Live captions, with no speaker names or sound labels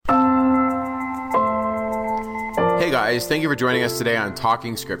Hey guys, thank you for joining us today on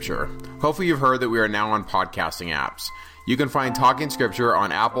Talking Scripture. Hopefully you've heard that we are now on podcasting apps. You can find Talking Scripture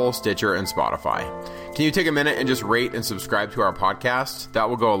on Apple, Stitcher, and Spotify. Can you take a minute and just rate and subscribe to our podcast? That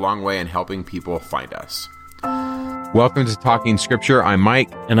will go a long way in helping people find us. Welcome to Talking Scripture. I'm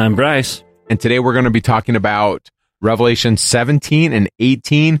Mike. And I'm Bryce. And today we're going to be talking about Revelation 17 and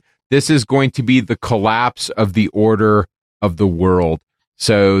 18. This is going to be the collapse of the order of the world.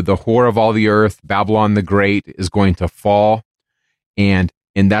 So the whore of all the earth, Babylon the Great, is going to fall. And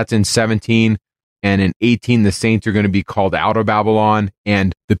that's in 17. And in 18, the saints are going to be called out of Babylon.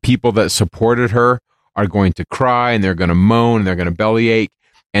 And the people that supported her are going to cry, and they're going to moan, and they're going to bellyache.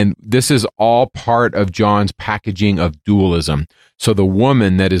 And this is all part of John's packaging of dualism. So the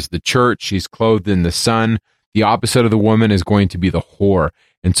woman that is the church, she's clothed in the sun. The opposite of the woman is going to be the whore.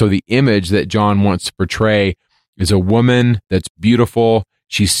 And so the image that John wants to portray is a woman that's beautiful.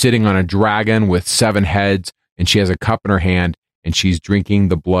 She's sitting on a dragon with 7 heads, and she has a cup in her hand, and she's drinking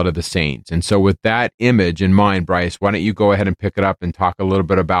the blood of the saints. And so with that image in mind, Bryce, why don't you go ahead and pick it up and talk a little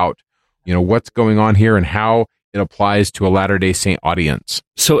bit about, what's going on here and how it applies to a Latter-day Saint audience.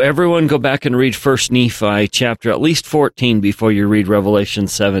 So everyone go back and read 1 Nephi chapter at least 14 before you read Revelation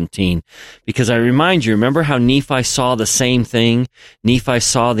 17. Because I remind you, remember how Nephi saw the same thing? Nephi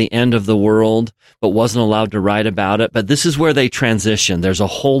saw the end of the world, but wasn't allowed to write about it. But this is where they transition. There's a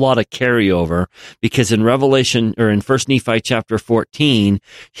whole lot of carryover, because in Revelation, or in 1 Nephi chapter 14,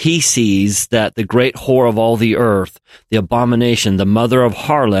 he sees that the great whore of all the earth, the abomination, the mother of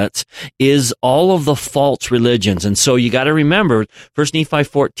harlots, is all of the false religions. And so you got to remember, 1 Nephi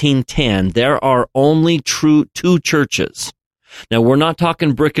 14:10, there are only two churches. Now, we're not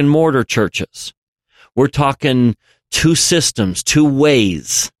talking brick and mortar churches. We're talking two systems, two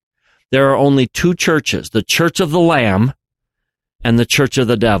ways. There are only two churches, the Church of the Lamb and the Church of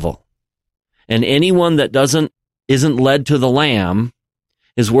the Devil. And anyone that isn't led to the Lamb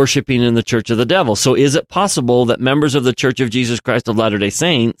is worshiping in the Church of the Devil. So is it possible that members of the Church of Jesus Christ of Latter-day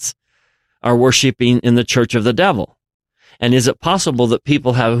Saints are worshiping in the Church of the Devil? And is it possible that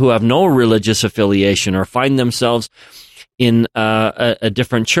people who have no religious affiliation or find themselves in a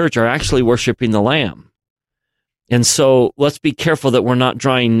different church are actually worshiping the Lamb? And so let's be careful that we're not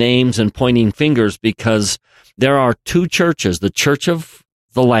drawing names and pointing fingers, because there are two churches, the Church of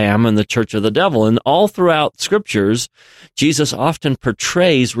the Lamb and the Church of the Devil. And all throughout Scriptures, Jesus often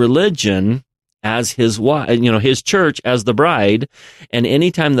portrays religion as his wife, his church as the bride. And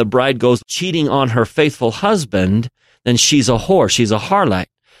anytime the bride goes cheating on her faithful husband, then she's a whore, she's a harlot.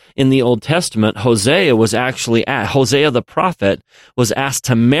 In the Old Testament, Hosea the prophet was asked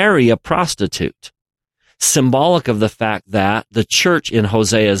to marry a prostitute, symbolic of the fact that the church in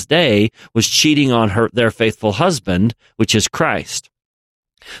Hosea's day was cheating on their faithful husband, which is Christ.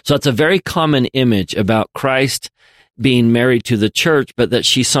 So it's a very common image about Christ being married to the church, but that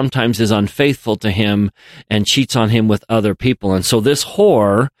she sometimes is unfaithful to him and cheats on him with other people. And so this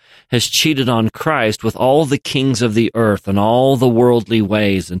whore has cheated on Christ with all the kings of the earth and all the worldly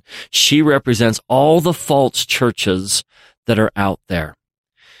ways. And she represents all the false churches that are out there.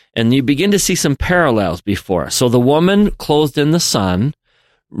 And you begin to see some parallels before us. So the woman clothed in the sun,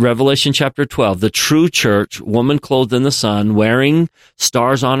 Revelation chapter 12, the true church, woman clothed in the sun, wearing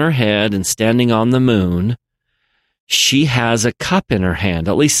stars on her head and standing on the moon, she has a cup in her hand.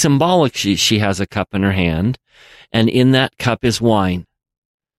 At least symbolically, she has a cup in her hand. And in that cup is wine,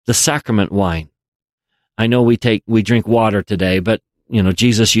 the sacrament wine. I know we drink water today, but,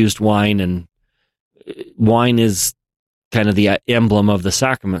 Jesus used wine, and wine is kind of the emblem of the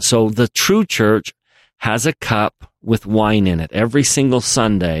sacrament. So the true church has a cup with wine in it. Every single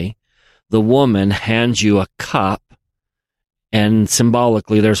Sunday, the woman hands you a cup, and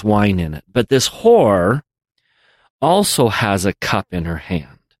symbolically there's wine in it. But this whore also has a cup in her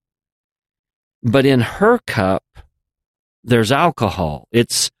hand. But in her cup, there's alcohol.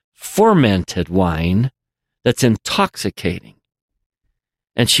 It's fermented wine that's intoxicating.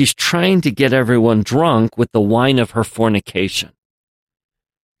 And she's trying to get everyone drunk with the wine of her fornication.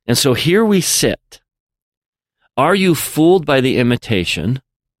 And so here we sit. Are you fooled by the imitation,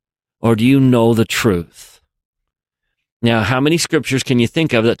 or do you know the truth? Now, how many scriptures can you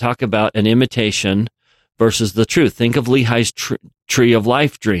think of that talk about an imitation versus the truth? Think of Lehi's tree of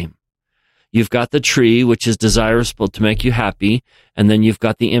life dream. You've got the tree, which is desirable to make you happy, and then you've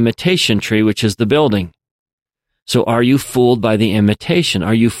got the imitation tree, which is the building. So are you fooled by the imitation?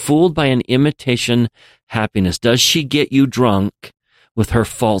 Are you fooled by an imitation happiness? Does she get you drunk with her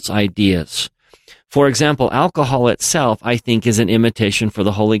false ideas? For example, alcohol itself, I think, is an imitation for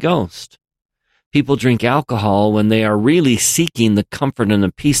the Holy Ghost. People drink alcohol when they are really seeking the comfort and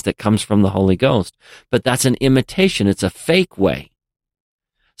the peace that comes from the Holy Ghost. But that's an imitation. It's a fake way.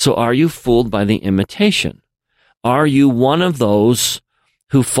 So are you fooled by the imitation? Are you one of those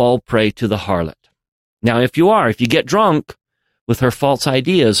who fall prey to the harlot? Now, if you get drunk with her false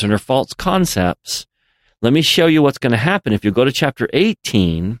ideas and her false concepts, let me show you what's going to happen. If you go to chapter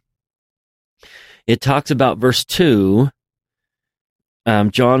 18, it talks about verse 2.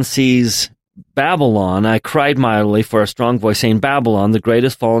 John sees Babylon. I cried mightily for a strong voice, saying, Babylon, the great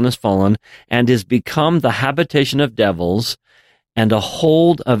is fallen, and is become the habitation of devils, and a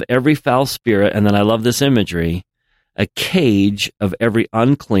hold of every foul spirit. And then I love this imagery, a cage of every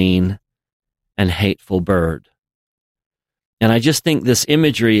unclean and hateful bird. And I just think this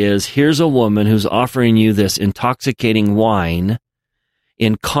imagery is, here's a woman who's offering you this intoxicating wine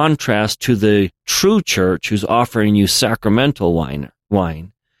in contrast to the true church who's offering you sacramental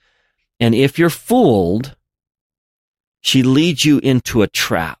wine. And if you're fooled, she leads you into a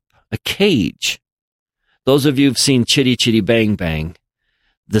trap, a cage. Those of you who've seen Chitty Chitty Bang Bang,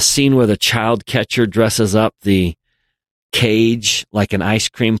 the scene where the child catcher dresses up the cage like an ice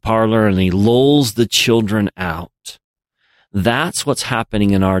cream parlor and he lulls the children out. That's what's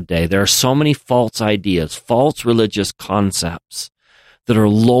happening in our day. There are so many false ideas, false religious concepts that are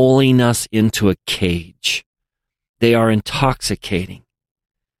lulling us into a cage. They are intoxicating.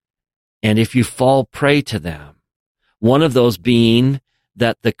 And if you fall prey to them, one of those being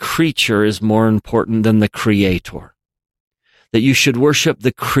that the creature is more important than the creator, that you should worship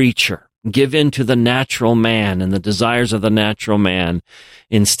the creature, give in to the natural man and the desires of the natural man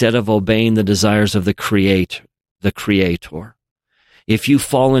instead of obeying the desires of the creator. If you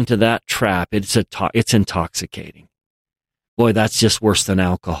fall into that trap, it's intoxicating. Boy, that's just worse than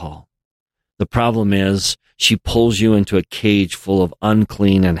alcohol. The problem is she pulls you into a cage full of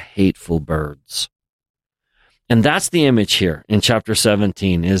unclean and hateful birds. And that's the image here in chapter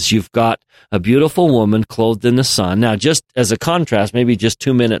 17, is you've got a beautiful woman clothed in the sun. Now, just as a contrast, maybe just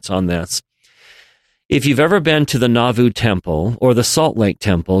 2 minutes on this. If you've ever been to the Nauvoo Temple or the Salt Lake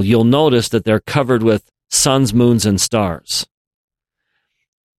Temple, you'll notice that they're covered with suns, moons, and stars.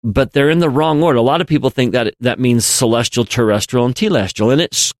 But they're in the wrong order. A lot of people think that that means celestial, terrestrial, and telestial, and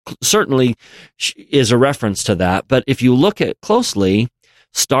it certainly is a reference to that. But if you look at closely,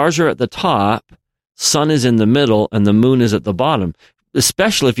 stars are at the top, sun is in the middle, and the moon is at the bottom,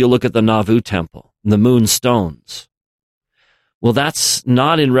 especially if you look at the Nauvoo Temple, the moon stones. Well, that's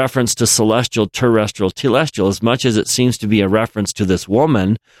not in reference to celestial, terrestrial, telestial, as much as it seems to be a reference to this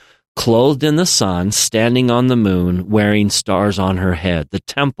woman clothed in the sun, standing on the moon, wearing stars on her head. The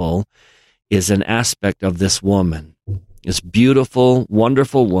temple is an aspect of this woman, this beautiful,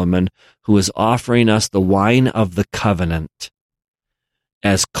 wonderful woman who is offering us the wine of the covenant.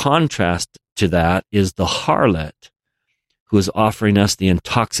 As contrast to that is the harlot who is offering us the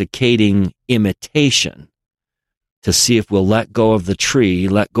intoxicating imitation to see if we'll let go of the tree,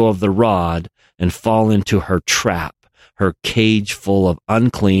 let go of the rod, and fall into her trap, her cage full of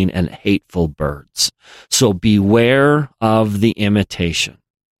unclean and hateful birds. So beware of the imitation.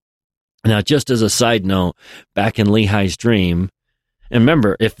 Now, just as a side note, back in Lehi's dream, and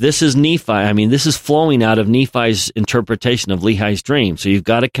remember, if this is Nephi, this is flowing out of Nephi's interpretation of Lehi's dream. So you've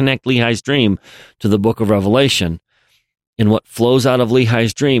got to connect Lehi's dream to the book of Revelation. And what flows out of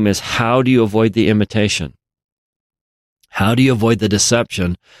Lehi's dream is, how do you avoid the imitation? How do you avoid the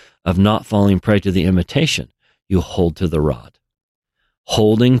deception of not falling prey to the imitation? You hold to the rod.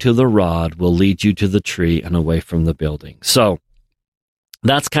 Holding to the rod will lead you to the tree and away from the building. So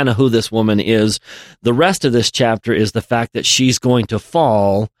that's kind of who this woman is. The rest of this chapter is the fact that she's going to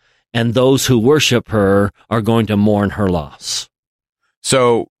fall, and those who worship her are going to mourn her loss.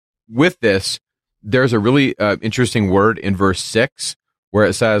 So with this, there's a really interesting word in verse 6 where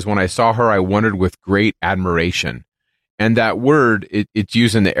it says, when I saw her, I wondered with great admiration. And that word, it's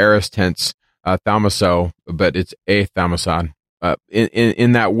used in the aorist tense, thaumaso, but it's a thaumason.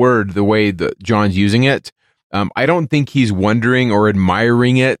 In that word, the way that John's using it, I don't think he's wondering or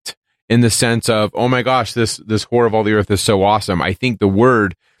admiring it in the sense of, oh my gosh, this whore of all the earth is so awesome. I think the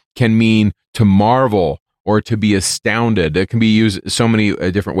word can mean to marvel or to be astounded. It can be used so many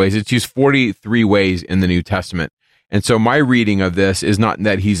different ways. It's used 43 ways in the New Testament. And so my reading of this is not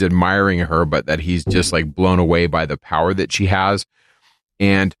that he's admiring her, but that he's just like blown away by the power that she has.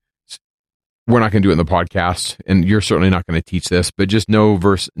 And we're not going to do it in the podcast, and you're certainly not going to teach this, but just know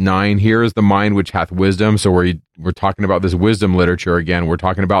verse 9, here is the mind which hath wisdom. So we're talking about this wisdom literature again. We're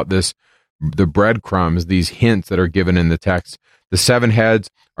talking about the breadcrumbs, these hints that are given in the text. The 7 heads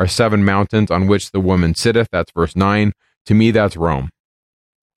are 7 mountains on which the woman sitteth. That's verse 9. To me, that's Rome.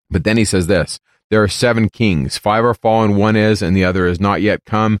 But then he says this, there are 7 kings. 5 are fallen, one is, and the other is not yet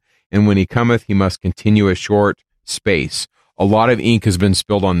come. And when he cometh, he must continue a short space. A lot of ink has been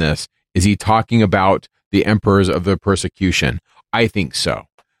spilled on this. Is he talking about the emperors of the persecution? I think so.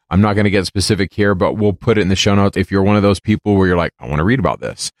 I'm not going to get specific here, but we'll put it in the show notes. If you're one of those people where you're like, I want to read about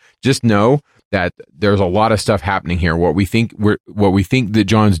this, just know that there's a lot of stuff happening here. What we think that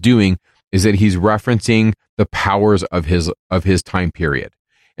John's doing is that he's referencing the powers of his time period.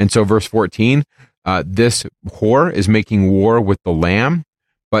 And so verse 14, this whore is making war with the Lamb.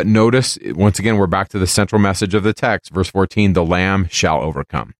 But notice, once again, we're back to the central message of the text. Verse 14, the Lamb shall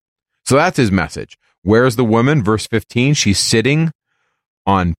overcome. So that's his message. Where's the woman? Verse 15, she's sitting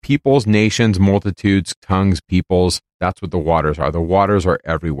on peoples, nations, multitudes, tongues, peoples. That's what the waters are. The waters are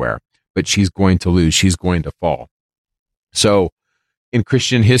everywhere. But she's going to lose. She's going to fall. So in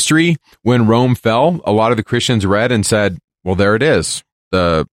Christian history, when Rome fell, a lot of the Christians read and said, well, there it is.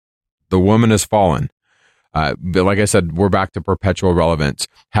 The woman has fallen. But like I said, we're back to perpetual relevance.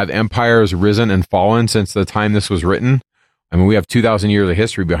 Have empires risen and fallen since the time this was written? I mean, we have 2,000 years of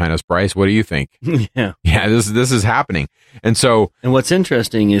history behind us, Bryce. What do you think? Yeah. Yeah, this is happening. And what's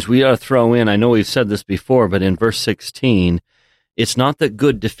interesting is we ought to throw in, I know we've said this before, but in verse 16, it's not that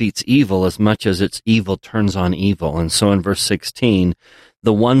good defeats evil as much as it's evil turns on evil. And so in verse 16,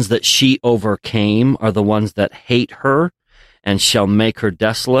 the ones that she overcame are the ones that hate her, and shall make her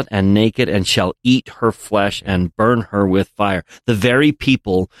desolate and naked, and shall eat her flesh and burn her with fire. The very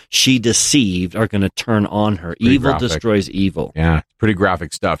people she deceived are going to turn on her. Pretty Evil graphic. destroys evil. yeah, pretty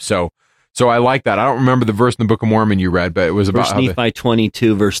graphic stuff. So I like that. I don't remember the verse in the Book of Mormon you read, but it was about First Nephi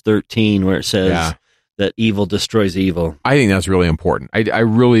 22, verse 13, where it says that evil destroys evil. I think that's really important. I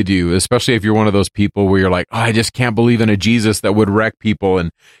really do, especially if you're one of those people where you're like, oh, I just can't believe in a Jesus that would wreck people.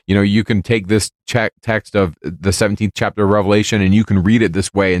 And, you can take this text of the 17th chapter of Revelation and you can read it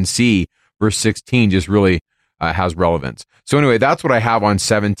this way and see verse 16 just really has relevance. So anyway, that's what I have on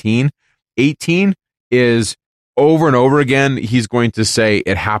 17. 18 is over and over again, he's going to say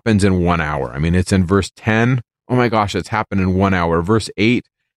it happens in 1 hour. I mean, it's in verse 10. Oh my gosh, it's happened in 1 hour. Verse 8,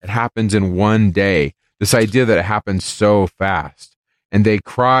 it happens in 1 day. This idea that it happens so fast. And they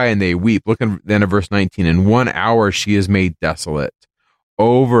cry and they weep. Look then at verse 19. In 1 hour she is made desolate.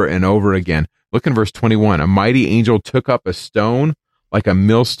 Over and over again. Look in verse 21. A mighty angel took up a stone like a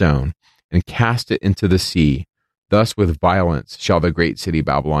millstone and cast it into the sea. Thus with violence shall the great city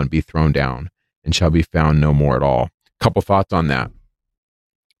Babylon be thrown down and shall be found no more at all. Couple thoughts on that.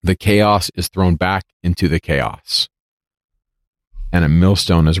 The chaos is thrown back into the chaos. And a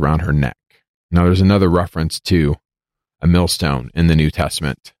millstone is around her neck. Now, there's another reference to a millstone in the New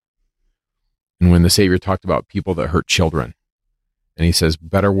Testament. And when the Savior talked about people that hurt children, and he says,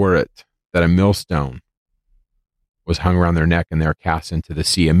 better were it that a millstone was hung around their neck and they're cast into the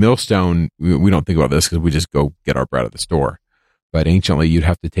sea. A millstone, we don't think about this because we just go get our bread at the store. But anciently, you'd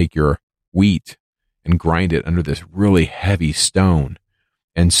have to take your wheat and grind it under this really heavy stone.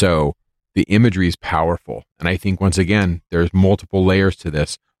 And so the imagery is powerful. And I think, once again, there's multiple layers to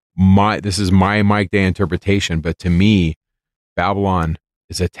this. This is my Mike Day interpretation, but to me, Babylon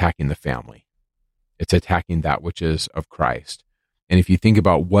is attacking the family. It's attacking that which is of Christ. And if you think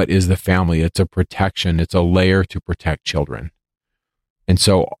about what is the family, it's a protection. It's a layer to protect children. And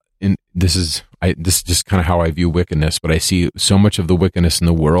so this is just kind of how I view wickedness, but I see so much of the wickedness in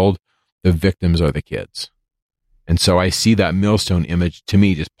the world, the victims are the kids. And so I see that millstone image, to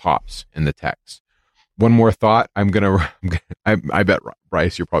me, just pops in the text. One more thought. I bet,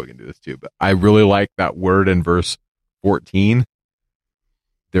 Bryce, you're probably going to do this too, but I really like that word in verse 14.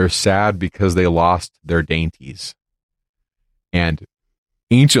 They're sad because they lost their dainties. And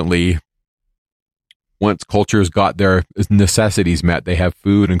anciently, once cultures got their necessities met, they have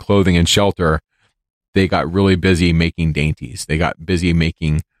food and clothing and shelter, they got really busy making dainties. They got busy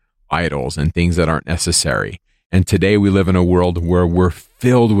making idols and things that aren't necessary. And today we live in a world where we're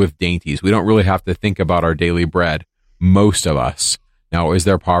filled with dainties. We don't really have to think about our daily bread, most of us. Now, is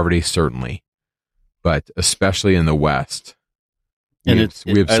there poverty? Certainly. But especially in the West,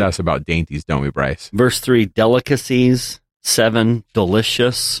 we obsess about dainties, don't we, Bryce? Verse 3, delicacies. 7,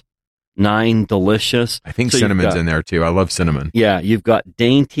 delicious. 9, delicious. I think cinnamon's in there too. I love cinnamon. Yeah, you've got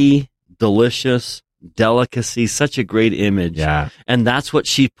dainty, delicious, delicacy. Such a great image. Yeah. And that's what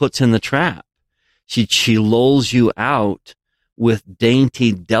she puts in the trap. She lulls you out with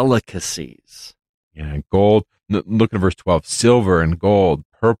dainty delicacies. Yeah, gold. Look at verse 12. Silver and gold,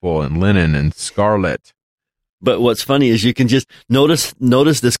 purple and linen and scarlet. But what's funny is you can just notice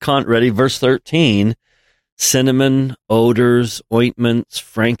this ready, verse 13, cinnamon, odors, ointments,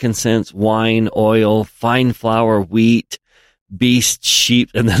 frankincense, wine, oil, fine flour, wheat, beast, sheep,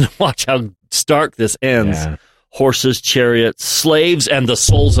 and then watch how stark this ends. Yeah. Horses, chariots, slaves, and the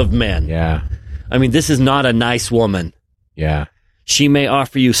souls of men. Yeah. I mean, this is not a nice woman. Yeah. She may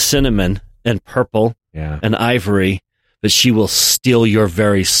offer you cinnamon and purple Yeah. and ivory, but she will steal your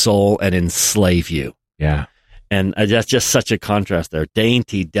very soul and enslave you. Yeah. And that's just such a contrast there.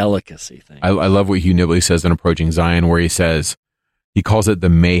 Dainty delicacy thing. I love what Hugh Nibley says in Approaching Zion, where he calls it the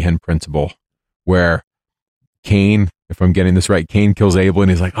Mahan principle, where Cain, if I'm getting this right, Cain kills Abel,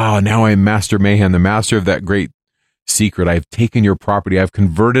 and he's like, oh, now I'm Master Mahan, the master of that great secret. I've taken your property. I've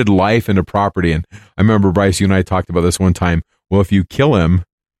converted life into property. And I remember, Bryce, you and I talked about this one time. Well, if you kill him,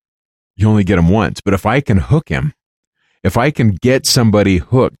 you only get him once. But if I can hook him, if I can get somebody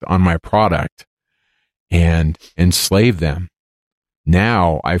hooked on my product and enslave them,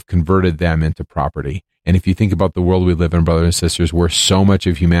 now I've converted them into property. And if you think about the world we live in, brothers and sisters, where so much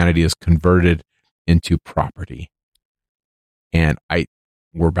of humanity is converted into property, and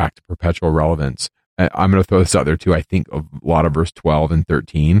we're back to perpetual relevance. I'm going to throw this out there too. I think a lot of verse 12 and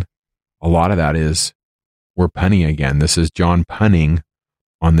 13, a lot of that is we're punning again. This is John punning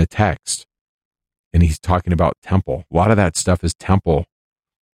on the text, and he's talking about temple. A lot of that stuff is temple.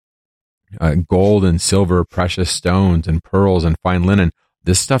 Gold and silver, precious stones and pearls and fine linen.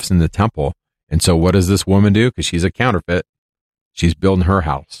 This stuff's in the temple. And so what does this woman do? Because she's a counterfeit. She's building her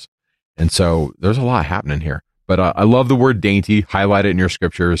house. And so there's a lot happening here. But I love the word dainty. Highlight it in your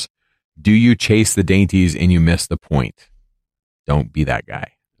scriptures. Do you chase the dainties and you miss the point? Don't be that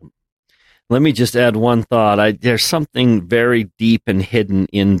guy. Let me just add one thought. There's something very deep and hidden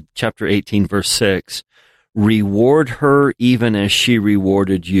in chapter 18, verse 6. Reward her even as she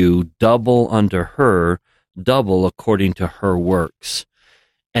rewarded you, double unto her, double according to her works.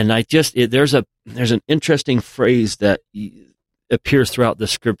 And there's an interesting phrase that appears throughout the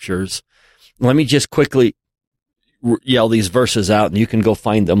scriptures. Let me just quickly yell these verses out, and you can go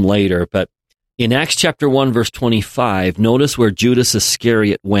find them later. But in Acts chapter 1, verse 25, notice where Judas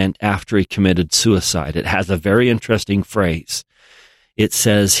Iscariot went after he committed suicide. It has a very interesting phrase. It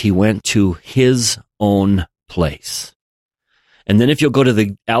says he went to his own place. And then if you'll go to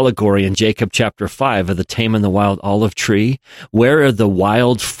the allegory in Jacob chapter 5 of the tame and the wild olive tree, where are the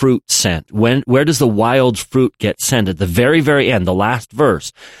wild fruit sent? Where does the wild fruit get sent? At the very, very end, the last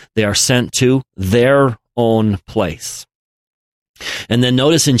verse, they are sent to their own place. And then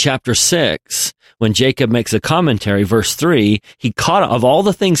notice in chapter 6, when Jacob makes a commentary, verse 3, of all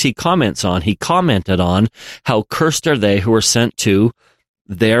the things he comments on, he commented on how cursed are they who are sent to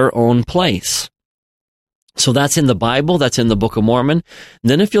their own place. So that's in the Bible, that's in the Book of Mormon. And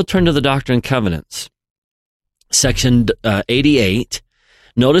then if you'll turn to the Doctrine and Covenants, section 88,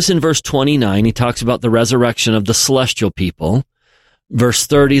 notice in verse 29, he talks about the resurrection of the celestial people. Verse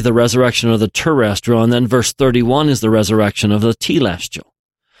 30, the resurrection of the terrestrial, and then verse 31 is the resurrection of the telestial.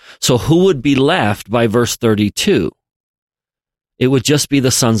 So who would be left by verse 32? It would just be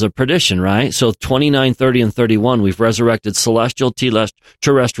the sons of perdition, right? So 29, 30, and 31, we've resurrected celestial,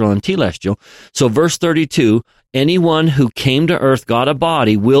 terrestrial, and telestial. So verse 32, anyone who came to earth, got a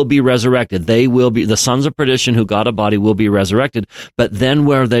body, will be resurrected. They will be, the sons of perdition who got a body will be resurrected. But then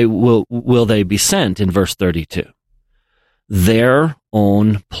where will they be sent in verse 32? Their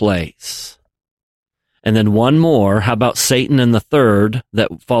own place. And then one more, how about Satan and the third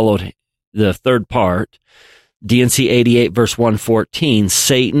that followed the third part? D&C 88 verse 114,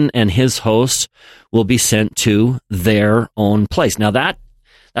 Satan and his hosts will be sent to their own place. Now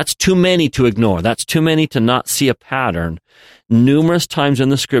that's too many to ignore. That's too many to not see a pattern. Numerous times in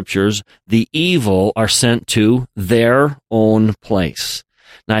the scriptures, the evil are sent to their own place.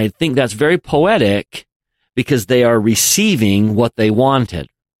 Now I think that's very poetic because they are receiving what they wanted.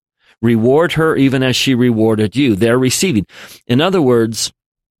 Reward her even as she rewarded you. They're receiving. In other words,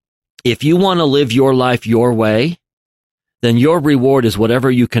 if you want to live your life your way, then your reward is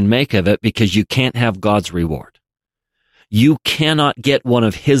whatever you can make of it because you can't have God's reward. You cannot get one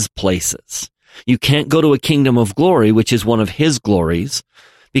of his places. You can't go to a kingdom of glory, which is one of his glories,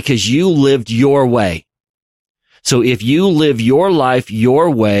 because you lived your way. So if you live your life your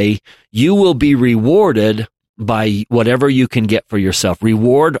way, you will be rewarded by whatever you can get for yourself.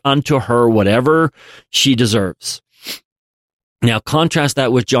 Reward unto her whatever she deserves. Now, contrast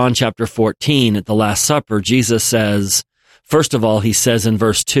that with John chapter 14 at the Last Supper. Jesus says, first of all, he says in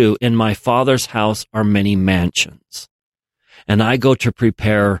verse 2, in my Father's house are many mansions, and I go to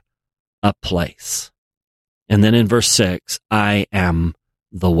prepare a place. And then in verse 6, I am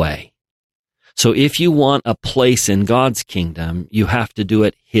the way. So if you want a place in God's kingdom, you have to do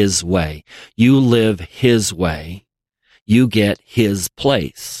it his way. You live his way, you get his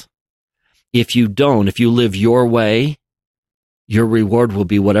place. If you don't, if you live your way, your reward will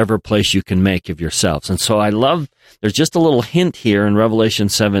be whatever place you can make of yourselves. And so I love, there's just a little hint here in Revelation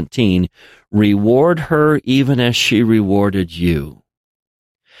 17, reward her even as she rewarded you.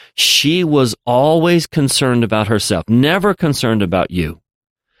 She was always concerned about herself, never concerned about you.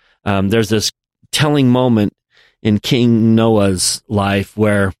 There's this telling moment in King Noah's life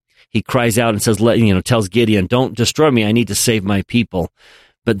where he cries out and says, tells Gideon, don't destroy me, I need to save my people.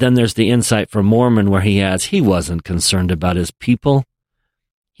 But then there's the insight from Mormon where he adds, he wasn't concerned about his people.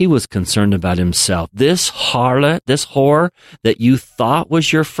 He was concerned about himself. This harlot, this whore that you thought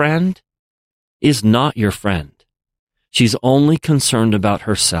was your friend is not your friend. She's only concerned about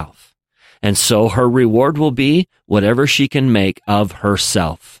herself. And so her reward will be whatever she can make of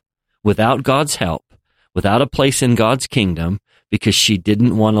herself without God's help, without a place in God's kingdom, because she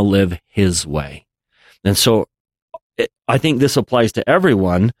didn't want to live his way. And so I think this applies to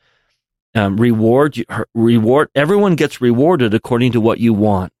everyone. Everyone gets rewarded according to what you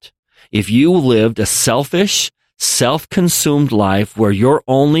want. If you lived a selfish, self-consumed life where your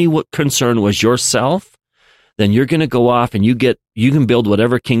only concern was yourself, then you're going to go off and you can build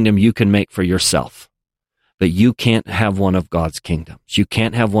whatever kingdom you can make for yourself. But you can't have one of God's kingdoms. You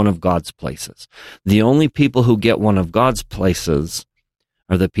can't have one of God's places. The only people who get one of God's places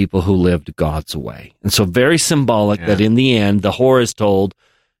are the people who lived God's way. And so very symbolic that in the end, the whore is told,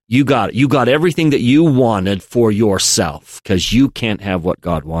 you got it. You got everything that you wanted for yourself because you can't have what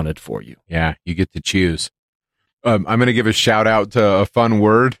God wanted for you. Yeah, you get to choose. I'm going to give a shout out to a fun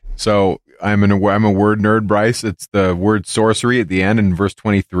word. So I'm a word nerd, Bryce. It's the word sorcery at the end in verse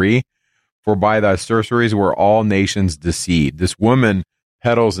 23. For by thy sorceries were all nations deceived. This woman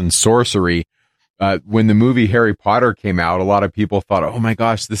peddles in sorcery. When the movie Harry Potter came out, a lot of people thought, oh my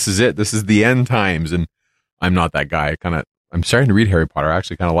gosh, this is it. This is the end times. And I'm not that guy. I'm starting to read Harry Potter. I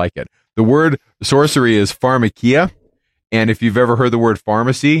actually kind of like it. The word sorcery is pharmakia. And if you've ever heard the word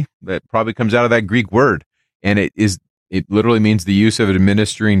pharmacy, that probably comes out of that Greek word. And it literally means the use of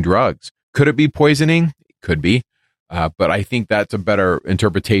administering drugs. Could it be poisoning? It could be. But I think that's a better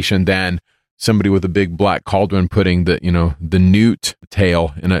interpretation than somebody with a big black cauldron putting the newt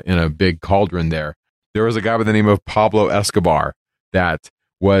tail in a big cauldron there. There was a guy by the name of Pablo Escobar that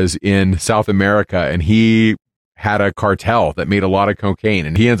was in South America, and he had a cartel that made a lot of cocaine,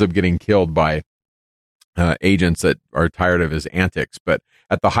 and he ends up getting killed by agents that are tired of his antics. But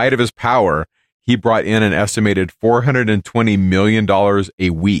at the height of his power, he brought in an estimated $420 million a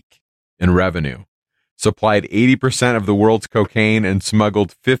week in revenue, supplied 80% of the world's cocaine, and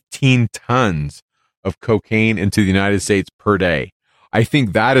smuggled 15 tons of cocaine into the United States per day. I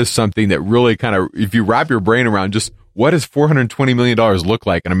think that is something that really kind of, if you wrap your brain around just what does $420 million look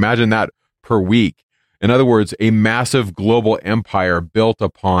like, and imagine that per week. In other words, a massive global empire built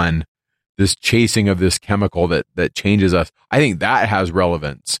upon this chasing of this chemical that changes us. I think that has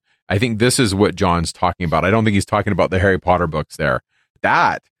relevance. I think this is what John's talking about. I don't think he's talking about the Harry Potter books there.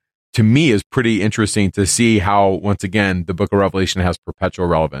 That, to me, is pretty interesting to see how, once again, the book of Revelation has perpetual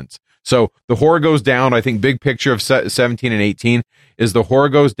relevance. So the whore goes down. I think big picture of 17 and 18 is the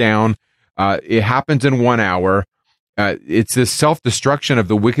whore goes down. It happens in 1 hour. It's this self-destruction of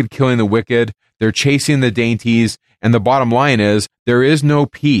the wicked killing the wicked. They're chasing the dainties. And the bottom line is there is no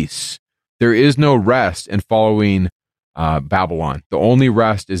peace. There is no rest in following Babylon. The only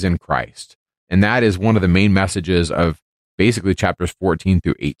rest is in Christ. And that is one of the main messages of basically chapters 14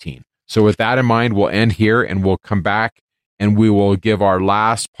 through 18. So with that in mind, we'll end here and we'll come back and we will give our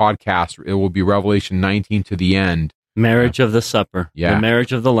last podcast. It will be Revelation 19 to the end. Marriage of the supper. Yeah. The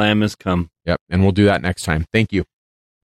marriage of the Lamb has come. Yep. And we'll do that next time. Thank you.